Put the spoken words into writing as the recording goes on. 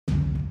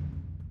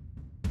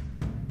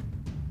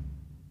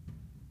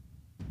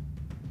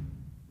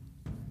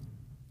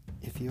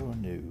If you're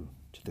new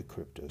to the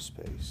crypto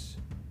space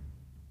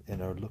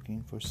and are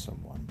looking for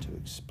someone to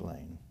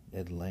explain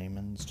in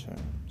layman's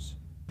terms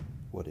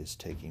what is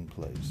taking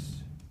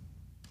place,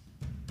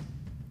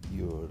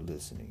 you're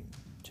listening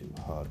to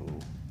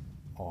HODL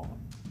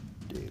On.